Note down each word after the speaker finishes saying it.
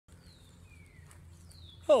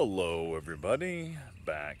Hello everybody,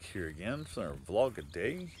 back here again for our vlog a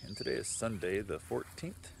day, and today is Sunday the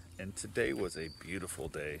 14th, and today was a beautiful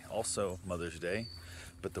day, also Mother's Day,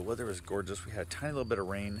 but the weather was gorgeous. We had a tiny little bit of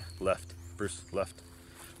rain left. Bruce left.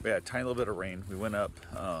 We had a tiny little bit of rain. We went up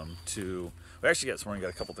we actually got this morning,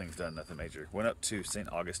 got a couple things done, nothing major. Went up to St.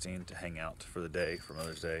 Augustine to hang out for the day, for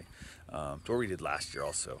Mother's Day, to where we did last year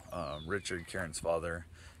also. Richard, Karen's father,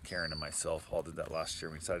 Karen and myself all did that last year.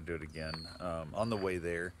 We decided to do it again. On the way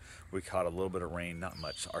there, we caught a little bit of rain, not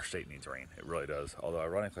much. Our state needs rain, it really does. Although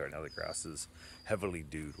ironically right now the grass is heavily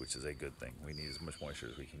dewed, which is a good thing. We need as much moisture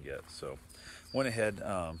as we can get. So went ahead,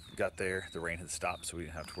 got there, the rain had stopped, so we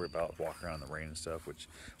didn't have to worry about walking around in the rain and stuff, which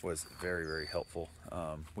was very, very helpful.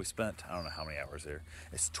 We spent, I don't know how many hours there.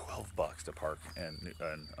 It's $12 to park in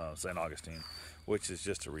St. Augustine, which is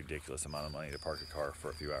just a ridiculous amount of money to park a car for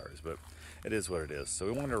a few hours, but it is what it is. So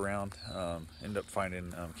we wandered around, ended up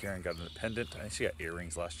finding, Karen got a pendant. I think she got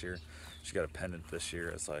earrings last year. She got a pendant this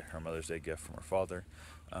year as like her Mother's Day gift from her father.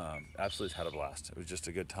 Absolutely had a blast. It was just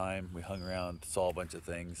a good time. We hung around, saw a bunch of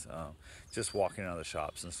things, just walking out of the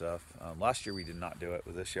shops and stuff. Last year we did not do it,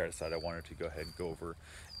 but this year I decided I wanted to go ahead and go over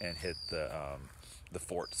and hit the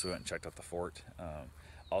fort. So we went and checked out the fort.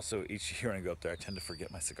 Also, each year when I go up there, I tend to forget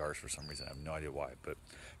my cigars for some reason. I have no idea why, but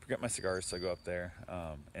forget my cigars, so I go up there,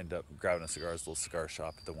 end up grabbing a cigars, little cigar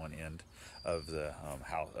shop at the one end of the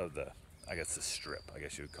house, of the, I guess the strip, I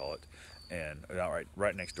guess you would call it, and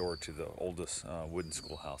right next door to the oldest wooden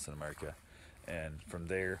schoolhouse in America. And from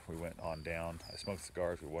there, we went on down. I smoked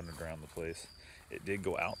cigars. We wandered around the place. It did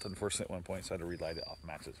go out, unfortunately, at one point, so I had to relight it off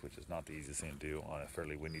matches, which is not the easiest thing to do on a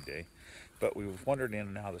fairly windy day. But we wandered in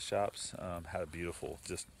and out of the shops, had a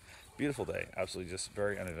just beautiful day. Absolutely just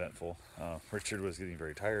very uneventful. Richard was getting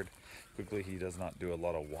very tired quickly. He does not do a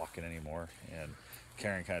lot of walking anymore, and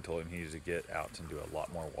Karen kind of told him he needed to get out and do a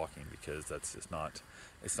lot more walking because that's just not,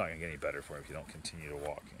 it's not going to get any better for him if you don't continue to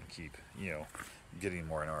walk and keep, getting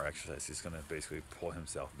more in our exercise. He's going to basically pull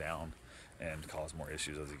himself down and cause more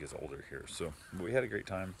issues as he gets older here. So we had a great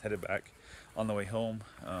time, headed back. On the way home,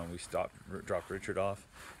 we stopped, dropped Richard off,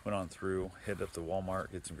 went on through, hit up to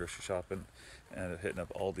Walmart, did some grocery shopping, and hitting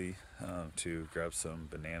up Aldi to grab some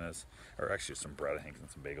bananas, or actually some bread, I think, and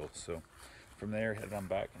some bagels. So from there, headed on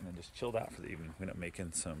back and then just chilled out for the evening. We ended up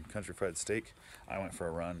making some country fried steak. I went for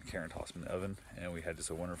a run, Karen tossed them in the oven, and we had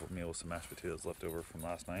just a wonderful meal with some mashed potatoes left over from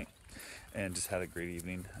last night, and just had a great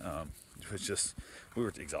evening. It was just, we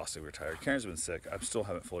were exhausted, we were tired. Karen's been sick. I still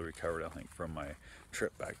haven't fully recovered, I think, from my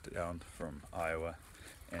trip back down from Iowa,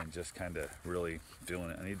 and just kind of really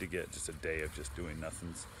feeling it. I need to get just a day of just doing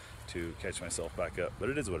nothings to catch myself back up, but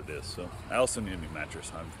it is what it is. So I also need a new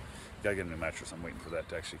mattress. I've got to get a new mattress. I'm waiting for that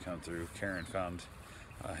to actually come through. Karen found,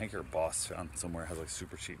 I think her boss found somewhere, has like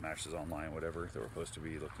super cheap mattresses online, whatever they were supposed to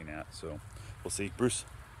be looking at. So we'll see. Bruce.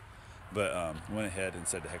 But went ahead and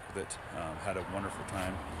said to heck with it. Had a wonderful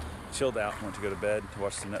time. Chilled out, went to go to bed,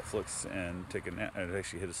 watched some Netflix, and take a nap. And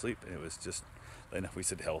actually hit asleep. And it was just enough. We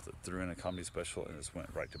said hell with it. Threw in a comedy special and just went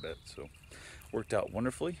right to bed. So worked out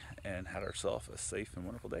wonderfully and had ourselves a safe and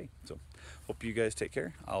wonderful day. So hope you guys take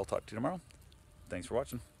care. I'll talk to you tomorrow. Thanks for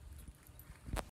watching.